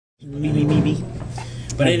Me.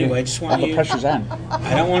 But anyway, I just want the pressure's on.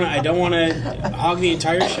 I don't want to hog the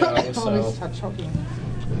entire show.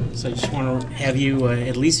 So I just want to have you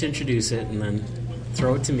at least introduce it and then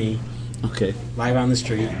throw it to me. Okay. Live on the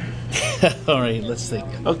street. All right, let's think.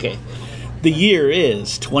 Okay. The year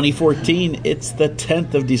is 2014. It's the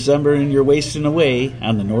 10th of December, and you're wasting away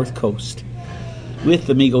on the North Coast with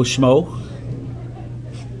Amigo Schmo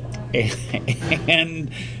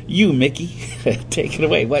and you, Mickey. Take it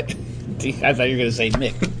away. What? I thought you were going to say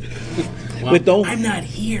Mick. Well, I'm not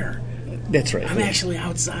here. That's right. I'm actually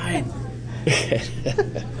outside.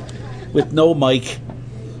 With no mic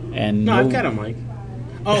and no, I've got a mic.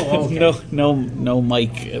 Oh, okay. no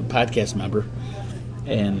mic podcast member,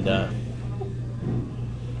 and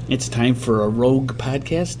it's time for a rogue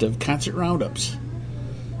podcast of concert roundups.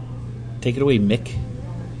 Take it away, Mick.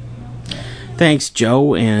 Thanks,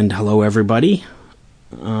 Joe, and hello, everybody.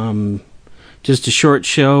 Just a short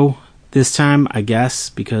show this time, I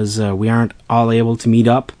guess, because we aren't all able to meet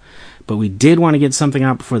up, but we did want to get something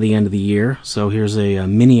out before the end of the year, so here's a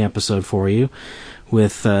mini episode for you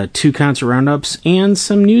with 2 concert roundups and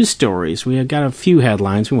some news stories. We have got a few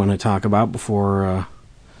headlines we want to talk about before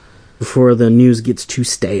the news gets too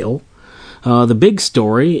stale. The big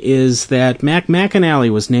story is that Mac McAnally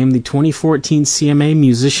was named the 2014 CMA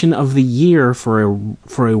Musician of the Year for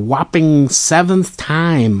a whopping 7th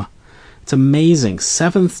time. It's amazing.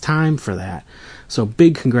 7th time for that. So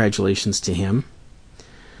big congratulations to him.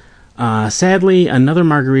 Sadly, another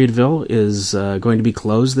Margaritaville is going to be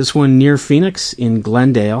closed. This one near Phoenix in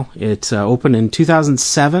Glendale. It opened in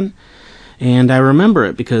 2007, and I remember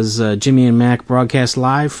it because Jimmy and Mac broadcast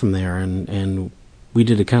live from there, and we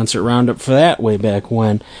did a concert roundup for that way back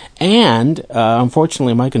when. And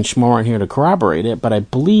unfortunately, Mike and Schmo aren't here to corroborate it, but I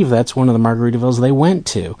believe that's one of the Margaritavilles they went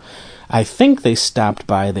to. I think they stopped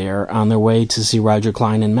by there on their way to see Roger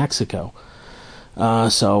Clyne in Mexico.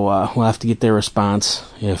 So we'll have to get their response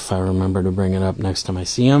if I remember to bring it up next time I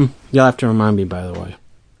see them. You'll have to remind me, by the way.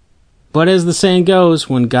 But as the saying goes,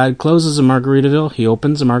 when God closes a Margaritaville, he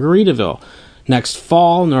opens a Margaritaville. Next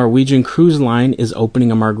fall, Norwegian Cruise Line is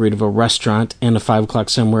opening a Margaritaville restaurant and a 5 o'clock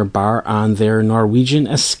somewhere bar on their Norwegian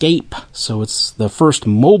Escape. So it's the first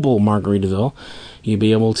mobile Margaritaville. You'll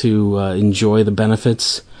be able to enjoy the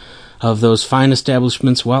benefits of those fine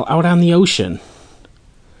establishments while out on the ocean.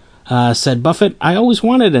 Said Buffett, I always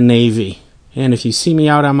wanted a Navy, and if you see me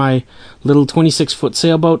out on my little 26-foot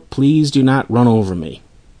sailboat, please do not run over me.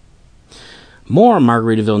 More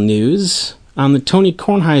Margaritaville news. On the Tony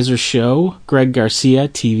Kornheiser show, Greg Garcia,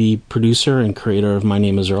 TV producer and creator of My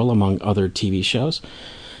Name is Earl, among other TV shows,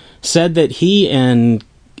 said that he and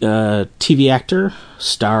TV actor,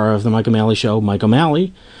 star of The Mike O'Malley Show, Mike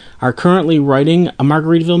O'Malley, are currently writing a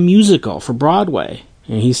Margaritaville musical for Broadway.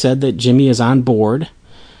 And he said that Jimmy is on board,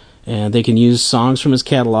 and they can use songs from his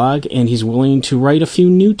catalog, and he's willing to write a few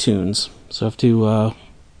new tunes. So I have to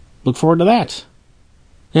look forward to that.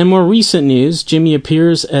 And more recent news, Jimmy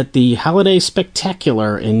appears at the Holiday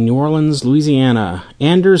Spectacular in New Orleans, Louisiana.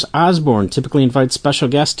 Anders Osborne typically invites special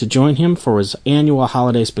guests to join him for his annual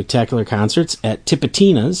Holiday Spectacular concerts at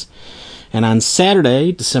Tipitina's. And on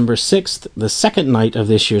Saturday, December 6th, the second night of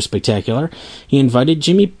this year's spectacular, he invited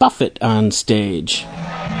Jimmy Buffett on stage. I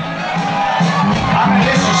mean,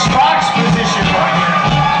 this is Spock's position right here.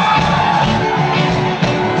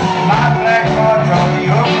 My black ball, Tony,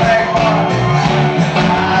 your black ball.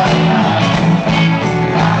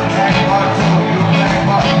 My black ball, Tony, your black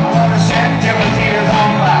ball. I want to send Timothy's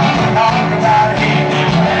on by. Talk about him.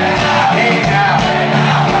 Hey now.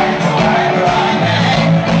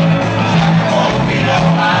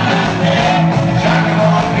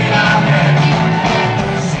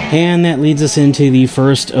 And that leads us into the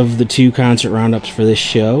first of the 2 concert roundups for this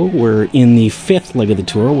show. We're in the 5th leg of the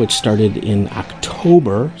tour, which started in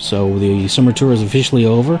October. So the summer tour is officially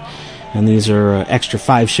over. And these are extra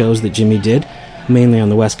 5 shows that Jimmy did, mainly on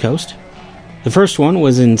the West Coast. The first one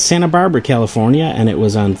was in Santa Barbara, California, and it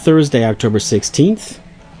was on Thursday, October 16th.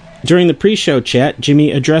 During the pre-show chat,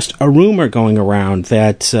 Jimmy addressed a rumor going around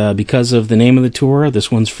that because of the name of the tour,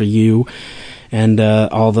 this one's for you, and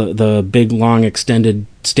all the big, long, extended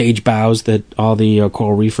stage bows that all the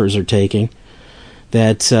coral reefers are taking,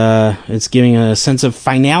 that it's giving a sense of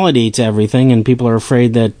finality to everything, and people are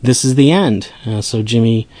afraid that this is the end. So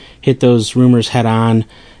Jimmy hit those rumors head on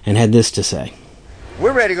and had this to say.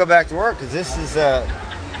 We're ready to go back to work because this is the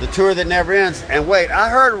tour that never ends. And wait, I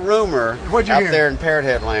heard a rumor out there in Parrot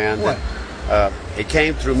Head Land that it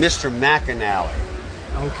came through Mr. McAnally.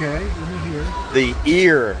 Okay, let me hear. The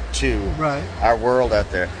ear to our world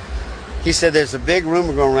out there. He said there's a big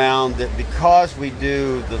rumor going around that because we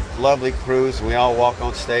do the lovely cruise and we all walk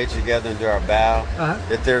on stage together and do our bow,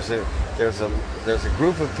 that there's a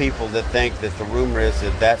group of people that think that the rumor is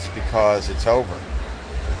that that's because it's over.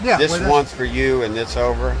 Yeah, This one's for you and it's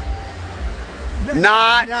over.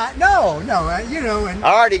 No. You know, and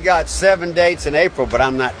I already got 7 dates in April, but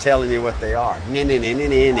I'm not telling you what they are.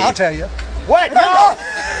 I'll tell you. What? No.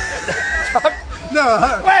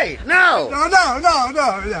 No. Wait, no.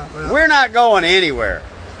 No. We're not going anywhere.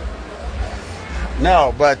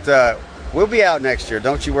 No, but we'll be out next year.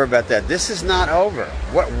 Don't you worry about that. This is not over.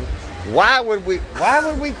 What? Why would we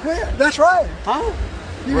quit? That's right. Huh?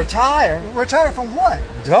 Retire? Retire from what?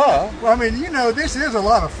 Duh. Well, I mean, you know, this is a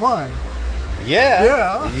lot of fun.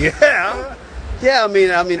 Yeah. I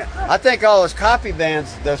mean, I think all those copy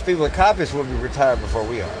bands, those people that copy us will be retired before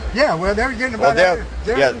we are. Yeah, well, they're getting about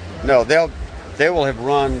they will have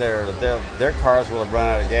run their cars will have run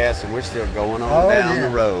out of gas, and we're still going on down the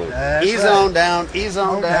road. Ease on down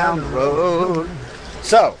the road.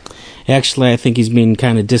 So, actually, I think he's being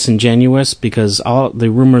kind of disingenuous because all the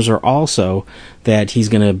rumors are also that he's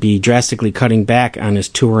going to be drastically cutting back on his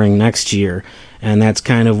touring next year, and that's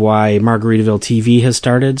kind of why Margaritaville TV has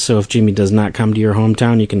started. So if Jimmy does not come to your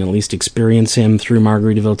hometown, you can at least experience him through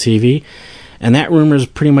Margaritaville TV. And that rumor's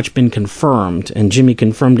pretty much been confirmed, and Jimmy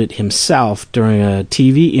confirmed it himself during a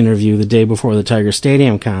TV interview the day before the Tiger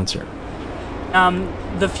Stadium concert.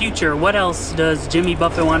 The future, what else does Jimmy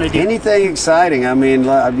Buffett want to do? Anything exciting. I mean,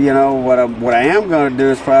 you know, what I am going to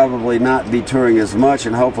do is probably not be touring as much,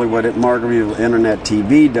 and hopefully what Margaritaville Internet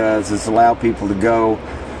TV does is allow people to go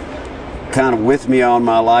kind of with me on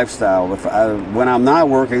my lifestyle. When I'm not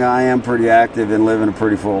working, I am pretty active and living a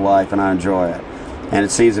pretty full life, and I enjoy it. And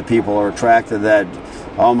it seems that people are attracted to that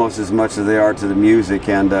almost as much as they are to the music.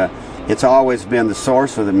 And it's always been the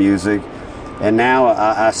source of the music. And now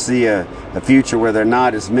I see a future where there are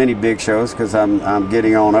not as many big shows because I'm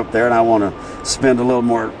getting on up there, and I want to spend a little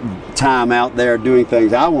more time out there doing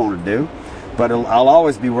things I want to do. But I'll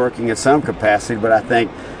always be working at some capacity. But I think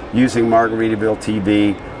using Margaritaville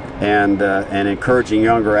TV and encouraging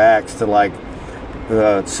younger acts to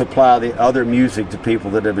supply the other music to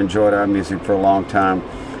people that have enjoyed our music for a long time.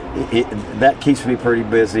 That keeps me pretty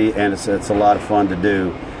busy, and it's a lot of fun to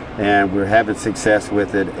do, and we're having success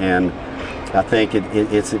with it. And I think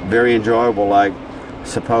it's very enjoyable. Like,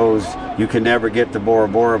 suppose you can never get to Bora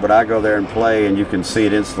Bora, but I go there and play, and you can see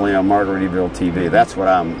it instantly on Margaritaville TV. That's what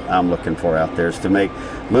I'm looking for out there, is to make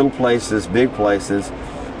little places big places.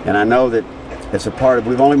 And I know that it's a part of.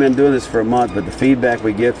 We've only been doing this for a month, but the feedback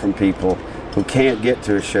we get from people who can't get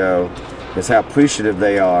to a show is how appreciative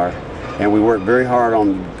they are, and we work very hard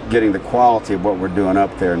on getting the quality of what we're doing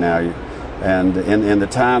up there now. And in the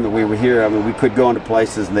time that we were here, I mean, we could go into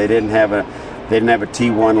places and they didn't have a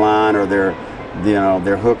T1 line, or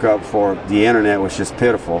their hookup for the internet was just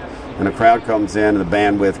pitiful, and the crowd comes in and the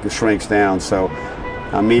bandwidth shrinks down. So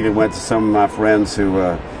I immediately went to some of my friends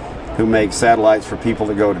who make satellites for people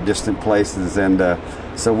to go to distant places, and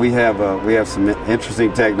so we have some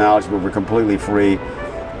interesting technology, but we're completely free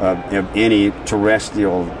of any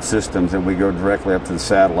terrestrial systems, and we go directly up to the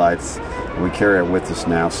satellites, and we carry it with us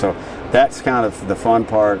now. So that's kind of the fun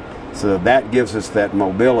part. So that gives us that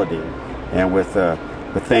mobility, and with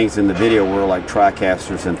things in the video world like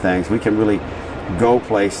TriCasters and things, we can really go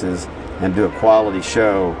places and do a quality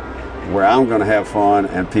show where I'm going to have fun,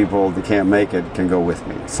 and people that can't make it can go with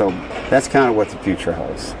me. So that's kind of what the future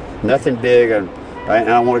holds. Nothing big, and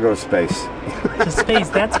I want to go to space. To space,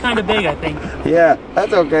 that's kind of big, I think. Yeah,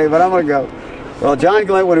 that's okay, but I'm going to go. Well, John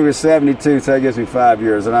Glenn was 72, so that gives me 5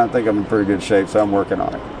 years, and I think I'm in pretty good shape, so I'm working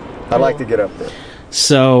on it. I'd like to get up there.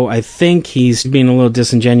 So I think he's being a little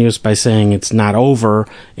disingenuous by saying it's not over,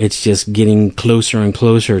 it's just getting closer and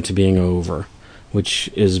closer to being over, which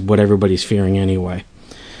is what everybody's fearing anyway.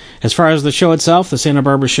 As far as the show itself, the Santa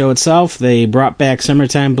Barbara show itself, they brought back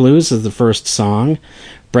Summertime Blues as the first song.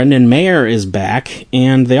 Brendan Mayer is back,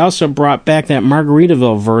 and they also brought back that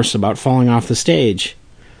Margaritaville verse about falling off the stage.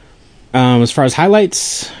 As far as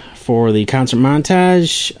highlights for the concert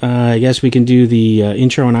montage, I guess we can do the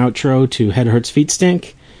intro and outro to Head Hurts Feet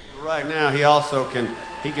Stink. Right now, he also can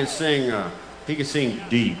sing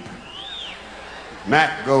deep.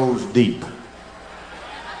 Mac goes deep.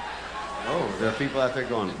 Oh, there are people out there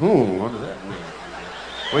going, what does that mean?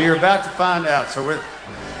 Well, you're about to find out. So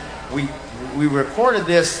we recorded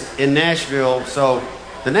this in Nashville. So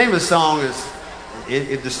the name of the song is,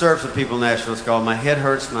 it disturbs the people in Nashville. It's called My Head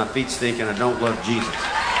Hurts, My Feet Stink, and I Don't Love Jesus.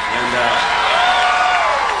 And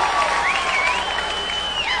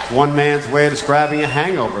it's one man's way of describing a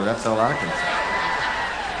hangover. That's all I can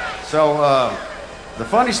say. So the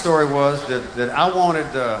funny story was that I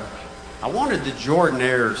wanted the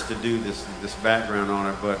Jordanaires to do this background on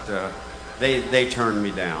it, but they turned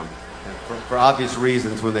me down for obvious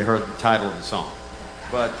reasons when they heard the title of the song.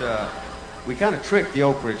 But we kind of tricked the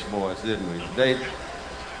Oak Ridge Boys, didn't we?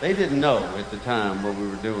 They didn't know at the time what we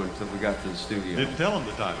were doing until we got to the studio. Didn't tell them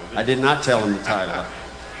the title. I did not tell them the title.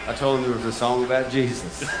 I told them it was a song about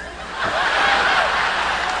Jesus.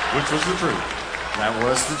 Which was the truth. That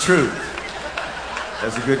was the truth.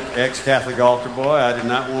 As a good ex-Catholic altar boy, I did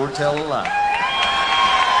not want to tell a lie.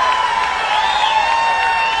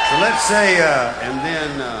 So let's say, and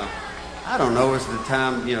then, I don't know, it was the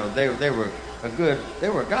time, they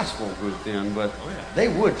were a gospel group then, but they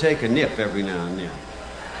would take a nip every now and then.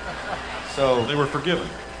 So they were forgiven.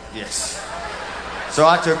 Yes. So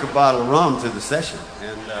I took a bottle of rum to the session,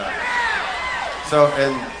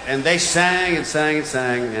 and they sang and sang and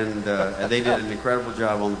sang, and they did an incredible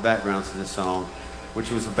job on the backgrounds of this song, which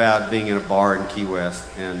was about being in a bar in Key West.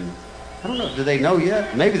 And I don't know, do they know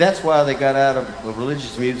yet? Maybe that's why they got out of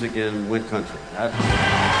religious music and went country. But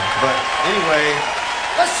anyway,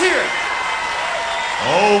 let's hear it.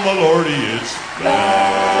 Oh, my lordy, it's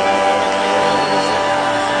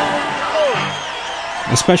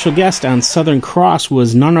A special guest on Southern Cross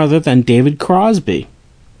was none other than David Crosby.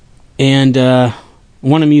 And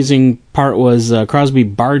one amusing part was Crosby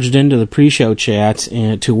barged into the pre-show chat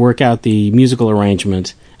to work out the musical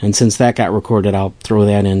arrangement. And since that got recorded, I'll throw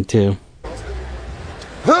that in too.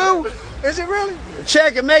 Who? Is it really?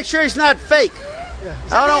 Check and make sure he's not fake. Yeah.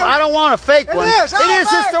 I don't want a fake one. It is. It is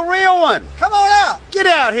just the real one. Come on out. Get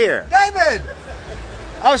out here. David.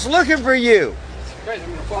 I was looking for you.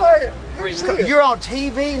 Boy, You're on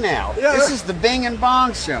TV now. Yeah. This is the Bing and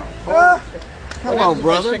Bong show. Hello,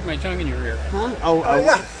 brother. Stick my tongue in your ear. Huh?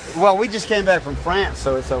 yeah. Well, we just came back from France,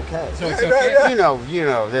 so it's okay. So it's Yeah, okay. yeah. You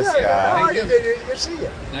know this guy. Good to see you.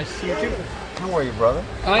 Nice to see you too. How are you, brother?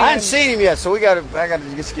 I I am- hadn't seen him yet, so I got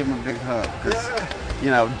to just give him a big hug. 'Cause,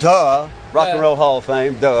 duh, Rock and Roll Hall of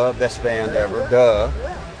Fame, duh, best band ever, duh.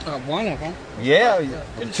 One of them. Yeah,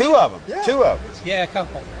 two of them, Yeah. two of them. Yeah, a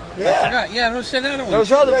couple. Yeah. Forgot. Yeah, those said other ones.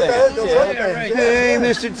 Those other Those bands. other Yeah. bands. Hey,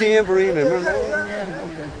 Mr. Tambourine.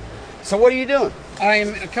 So what are you doing?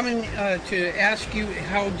 I'm coming to ask you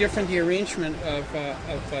how different the arrangement of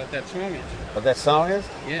that song is. What that song is?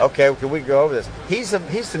 Yeah. Okay, can we go over this? He's the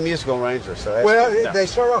musical arranger, so that's Well, no. they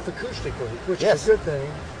start off acoustically, which Yes. is a good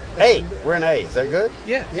thing. A. We're an A. Is that good?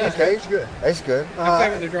 Yeah. Yeah, Okay. it's good. A's good. I play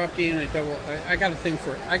with the drop D and a double. I got a thing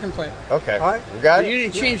for it. I can play it. Okay. All right. We got But it? you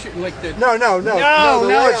didn't change it like the. No, No, the no,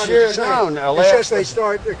 layout sure, is the same. no, It's layout- just they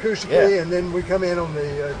start acoustically, Yeah. and then we come in on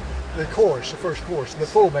the chorus, the first chorus, the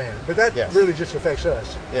full band. But that Yes. really just affects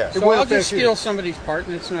us. Yes. It So won't I'll affect just you. steal somebody's part,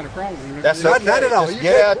 and it's not a problem. You know? That's Not- okay. not at all. Just You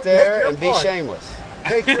get take- out there take your and be part. shameless.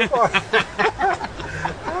 Take your part.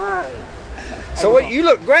 So what? You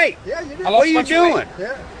look great. Yeah, you do. I What are you lost a bunch of doing? weight.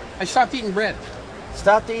 Yeah. I stopped eating bread.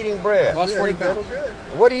 Stopped eating bread. Lost 40 that'll pounds. good.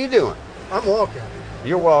 What are you doing? I'm walking.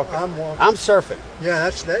 You're walking. I'm walking. I'm surfing. Yeah,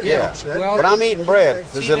 that Yeah. helps. That, Well, But I'm eating bread.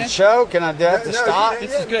 Does See it that? show? Can I do I have to No, stop? you-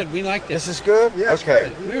 This is good. We like This this. is good? Yeah, it's Okay.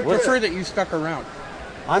 good. We would We're prefer that you stuck around.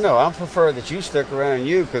 I know. I prefer that you stuck around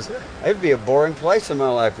you because it'd be a boring place in my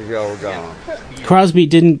life if y'all were gone. Crosby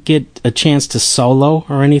didn't get a chance to solo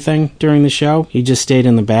or anything during the show. He just stayed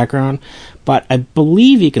in the background. But I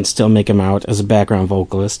believe you can still make him out as a background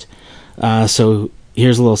vocalist. So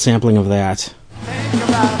here's a little sampling of that.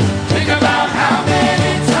 Think about how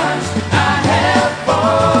many times I have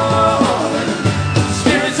fallen.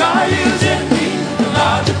 Spirits are using me, the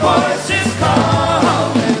larger voice is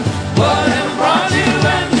calling. Whatever brought you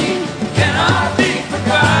and me cannot be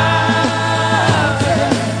forgotten.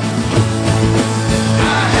 I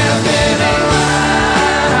have been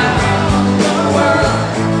around the world,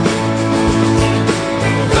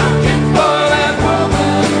 looking for that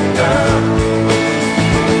woman, girl,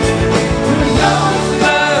 who knows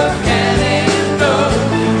love can endure.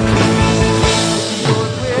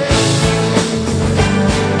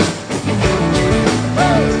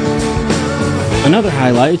 Another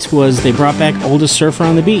highlight was they brought back Oldest Surfer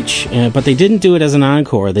on the Beach, but they didn't do it as an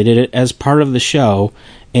encore. They did it as part of the show,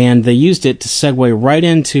 and they used it to segue right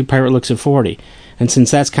into Pirate Looks at 40. And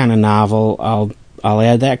since that's kind of novel, I'll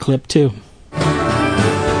add that clip too. There's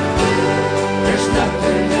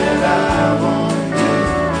nothing that I won't do,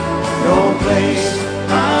 no place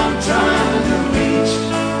I'm trying to reach.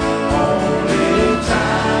 Only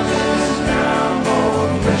time is now more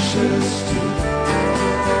precious to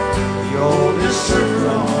the oldest surfer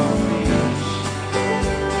on the beach.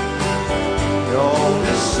 The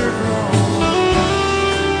oldest surfer on the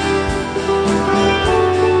beach.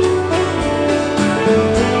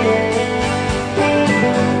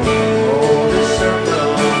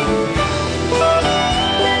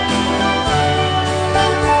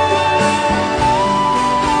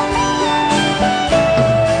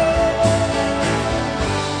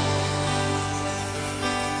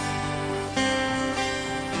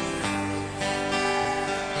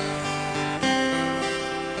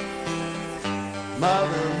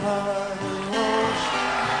 Mother, Mother Ocean,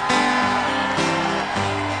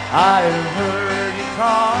 I have heard you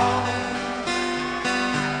call.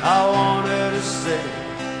 I wanted to sail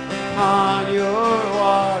upon your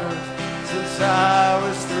waters since I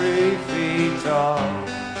was 3 feet tall.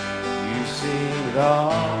 You've seen it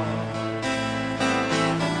all.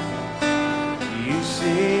 You've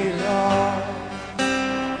seen it all.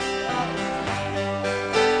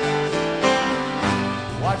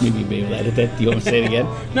 Maybe you'll be able to edit that. Do you want to say it again?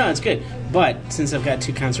 No, it's good. But since I've got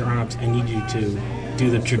 2 concert roundups, I need you to do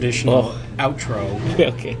the traditional outro.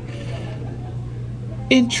 Okay.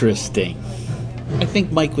 Interesting. I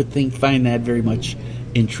think Mike would find that very much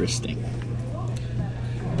interesting.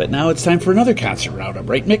 But now it's time for another concert roundup,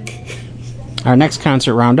 right, Mick? Our next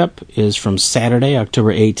concert roundup is from Saturday,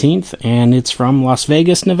 October 18th, and it's from Las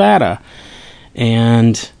Vegas, Nevada.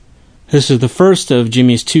 And this is the first of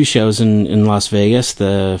Jimmy's 2 shows in Las Vegas.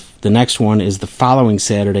 The next one is the following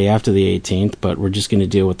Saturday after the 18th, but we're just going to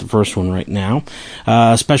deal with the first one right now.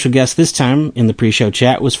 Special guest this time in the pre-show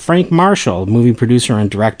chat was Frank Marshall, movie producer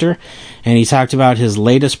and director, and he talked about his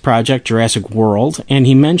latest project, Jurassic World, and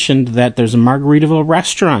he mentioned that there's a Margaritaville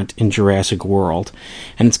restaurant in Jurassic World.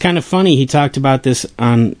 And it's kind of funny, he talked about this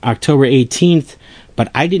on October 18th,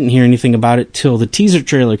 but I didn't hear anything about it till the teaser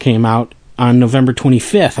trailer came out on November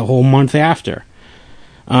 25th, a whole month after.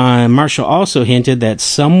 Marshall also hinted that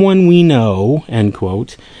someone we know, end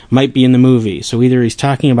quote, might be in the movie. So either he's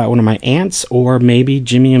talking about one of my aunts, or maybe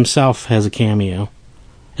Jimmy himself has a cameo.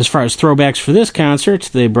 As far as throwbacks for this concert,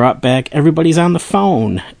 they brought back Everybody's on the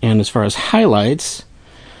Phone. And as far as highlights,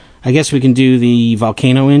 I guess we can do the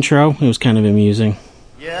volcano intro. It was kind of amusing.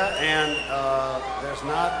 Yeah, and there's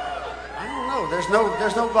not, I don't know,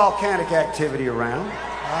 there's no volcanic activity around.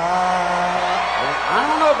 I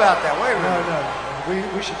don't know about that. Wait a minute. No.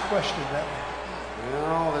 We should question that one. You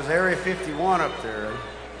know, there's Area 51 up there.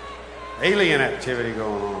 Alien activity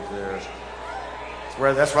going on up there.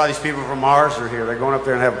 That's why these people from Mars are here. They're going up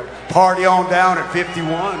there and have a party on down at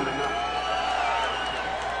 51.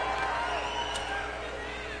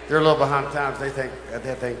 They're a little behind the times. They think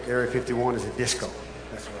Area 51 is a disco.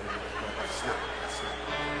 That's what it's not.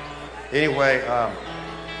 Anyway,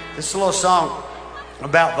 this is a little song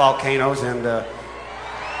about volcanoes, and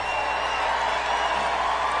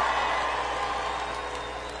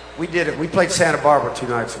we did it. We played Santa Barbara 2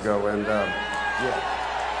 nights ago, and yeah.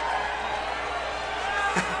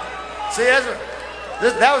 See,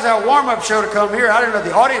 that was our warm-up show to come here. I didn't know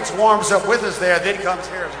the audience warms up with us there, then comes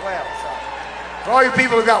here as well. So, for all you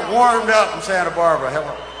people who got warmed up in Santa Barbara,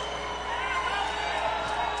 hello.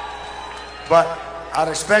 But I'd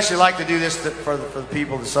especially like to do this for the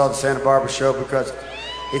people that saw the Santa Barbara show, because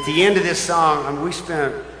at the end of this song, I mean, we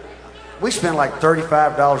spent like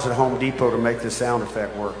 $35 at Home Depot to make this sound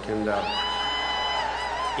effect work, and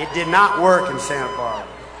it did not work in Santa Barbara.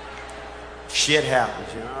 Shit happens,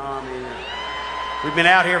 you know. I mean, we've been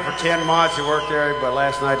out here for 10 months. It worked there, but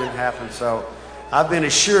last night didn't happen. So I've been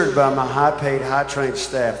assured by my high-paid, high-trained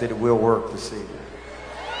staff that it will work this evening.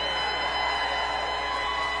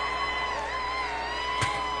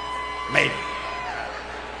 Maybe.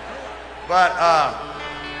 But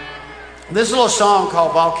this is a little song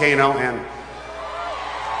called Volcano, and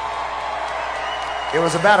it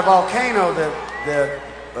was about a volcano that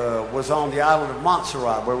was on the island of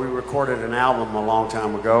Montserrat, where we recorded an album a long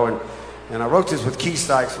time ago. And I wrote this with Keith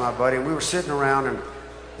Sykes, my buddy, and we were sitting around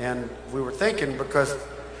and we were thinking, because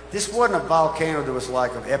this wasn't a volcano that was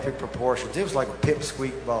like of epic proportions. It was like a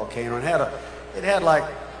pipsqueak volcano. It had like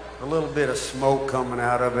a little bit of smoke coming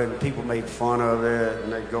out of it, and people made fun of it,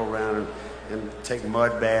 and they'd go around and take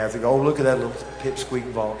mud baths. They'd go, oh, look at that little pipsqueak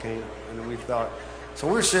volcano. And then we thought, so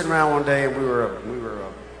we were sitting around one day, and we were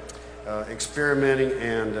experimenting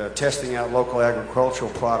and testing out local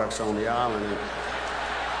agricultural products on the island.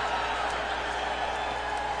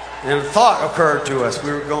 And a thought occurred to us.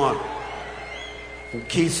 We were going, and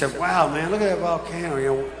Keith said, wow, man, look at that volcano. You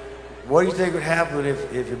know, what do you think would happen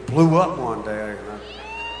if it blew up one day? And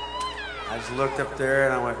I just looked up there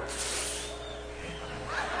and I went,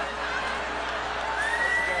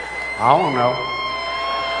 I don't know.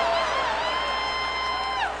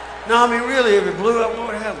 No, I mean, really, if it blew up, what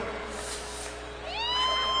would happen?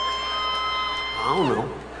 I don't know.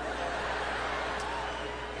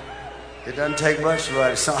 It doesn't take much to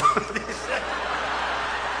write a song.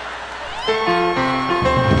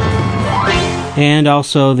 And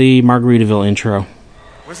also the Margaritaville intro.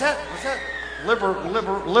 Was that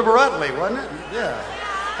Liberately, wasn't it? Yeah.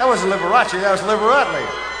 That wasn't Liberace, that was Liberately.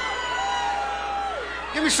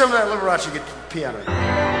 Give me some of that Liberace piano.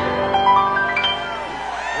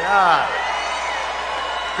 Yeah.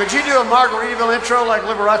 Could you do a Margaritaville intro like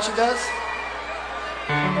Liberace does?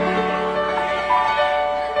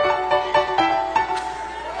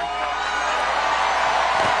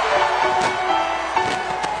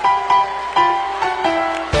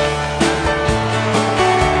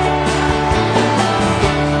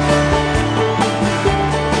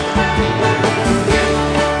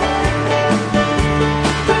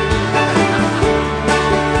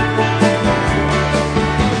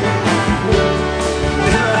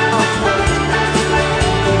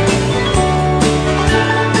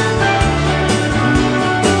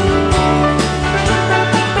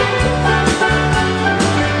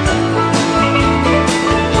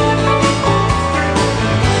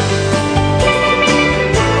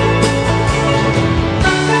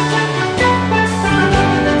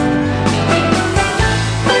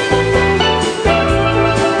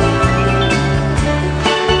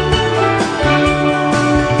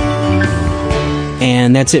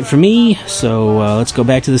 And that's it for me, so let's go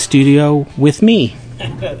back to the studio with me.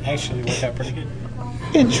 That actually worked out pretty good.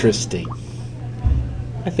 Interesting.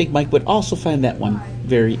 I think Mike would also find that one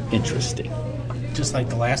very interesting. Just like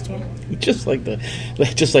the last one? Just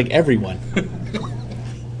like everyone.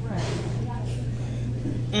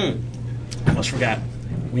 Almost forgot.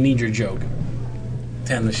 We need your joke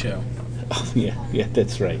to end the show. Oh, yeah,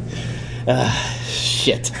 that's right.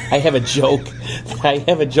 Shit. I have a joke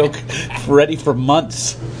ready for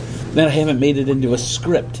months. Then I haven't made it into a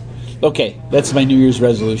script. Okay, that's my New Year's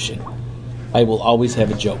resolution. I will always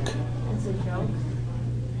have a joke. It's a joke?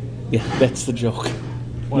 Yeah, that's the joke.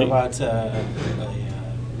 What about a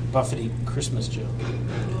Buffety Christmas joke?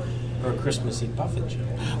 Or a Christmassy Buffett joke?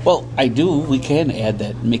 Well, I do. We can add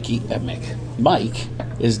that Mike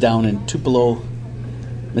is down in Tupelo,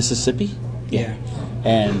 Mississippi. Yeah.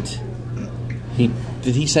 And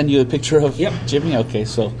did he send you a picture of Jimmy? Okay,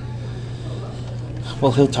 so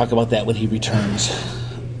he'll talk about that when he returns,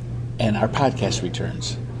 and our podcast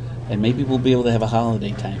returns, and maybe we'll be able to have a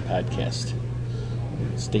holiday time podcast.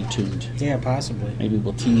 Stay tuned. Yeah, possibly. Maybe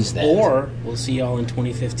we'll tease that. Or we'll see y'all in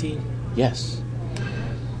 2015. Yes.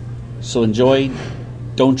 So enjoy.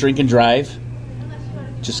 Don't drink and drive.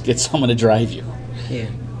 Just get someone to drive you. Yeah.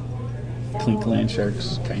 Clink Land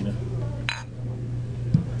Sharks, kind of.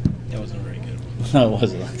 That wasn't very good. No, it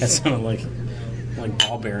wasn't. That sounded like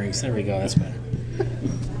ball bearings. There we go. That's better.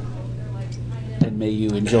 And may you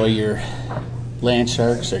enjoy your Land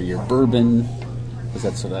Sharks or your bourbon,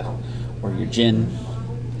 or your gin,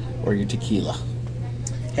 or your tequila.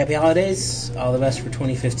 Happy holidays. All the best for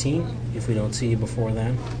 2015, if we don't see you before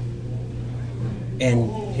then.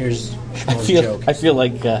 And here's Schmo's joke. I feel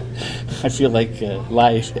like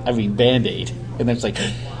Band-Aid. And it's like,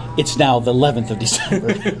 it's now the 11th of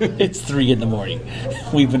December. It's 3 a.m.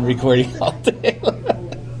 We've been recording all day.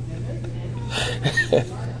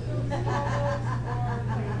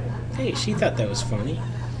 Hey, she thought that was funny.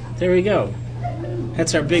 There we go.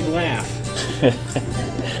 That's our big laugh.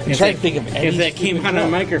 I'm trying to think of if that came on a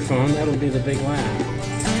microphone, that'll be the big laugh.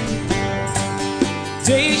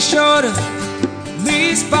 Days shorter,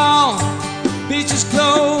 leaves fall, beaches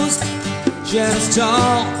closed, shadows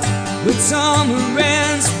tall. When summer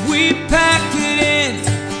ends, we pack it in,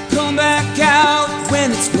 come back out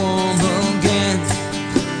when it's warm again.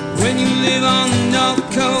 When you live on the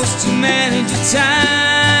North Coast, you manage your time.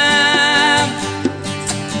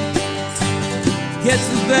 Gets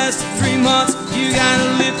the best of 3 months, you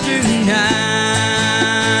gotta live through 9.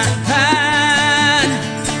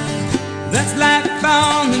 That's life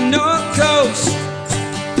on the North Coast.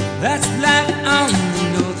 That's life on the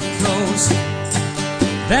North Coast.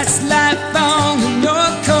 That's life on the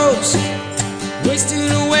North Coast.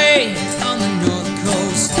 Wasting away on the North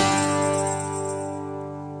Coast.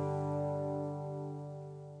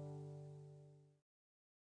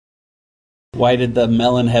 Why did the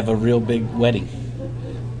melon have a real big wedding?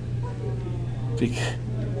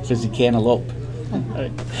 Because he can't elope.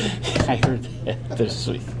 I heard that this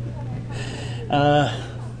week.